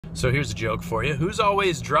So here's a joke for you. Who's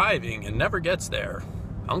always driving and never gets there?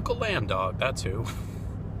 Uncle Lambdog, that's who.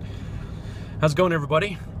 How's it going,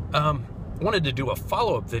 everybody? Wanted to do a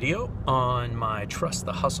follow-up video on my Trust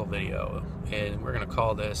the Hustle video, and we're going to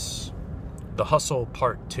call this The Hustle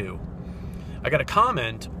Part 2. I got a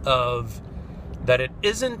comment of that it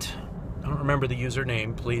isn't, I don't remember the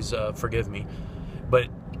username, please forgive me, but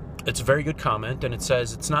it's a very good comment, and it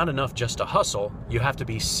says it's not enough just to hustle, you have to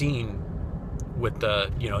be seen with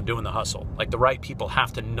the, doing the hustle. Like, the right people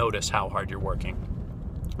have to notice how hard you're working.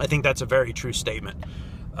 I think that's a very true statement.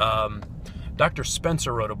 Dr.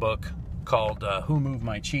 Spencer wrote a book called Who Moved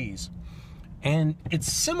My Cheese? And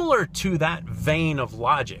it's similar to that vein of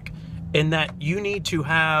logic in that you need to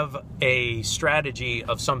have a strategy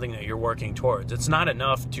of something that you're working towards. It's not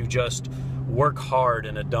enough to just work hard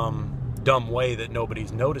in a dumb way that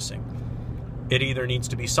nobody's noticing. It either needs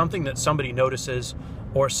to be something that somebody notices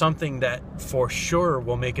or something that for sure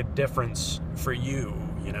will make a difference for you,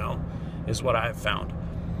 is what I've found.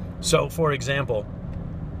 So, for example,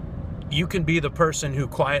 you can be the person who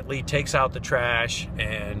quietly takes out the trash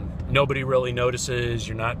and nobody really notices,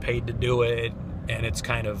 you're not paid to do it, and it's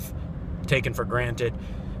kind of taken for granted.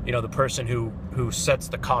 The person who sets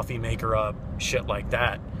the coffee maker up, shit like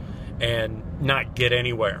that, and not get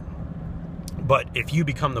anywhere. But if you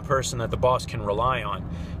become the person that the boss can rely on,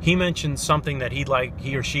 he mentioned something that he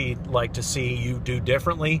or she'd like to see you do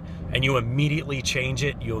differently, and you immediately change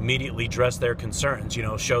it. You immediately address their concerns,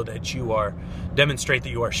 show that demonstrate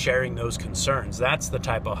that you are sharing those concerns. That's the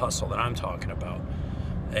type of hustle that I'm talking about.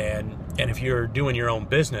 And if you're doing your own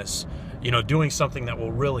business, doing something that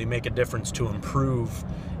will really make a difference to improve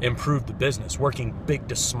the business, working big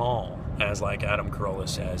to small, as like Adam Carolla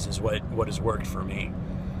says, is what has worked for me.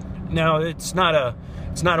 Now, it's not a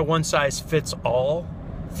one-size-fits-all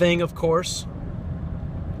thing, of course,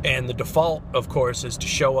 and the default, of course, is to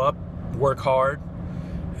show up, work hard,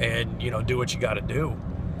 and do what you got to do.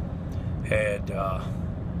 And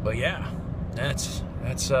but yeah, that's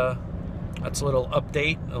a little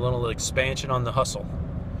update, a little expansion on the hustle.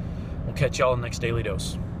 We'll catch y'all in the next Daily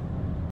Dose.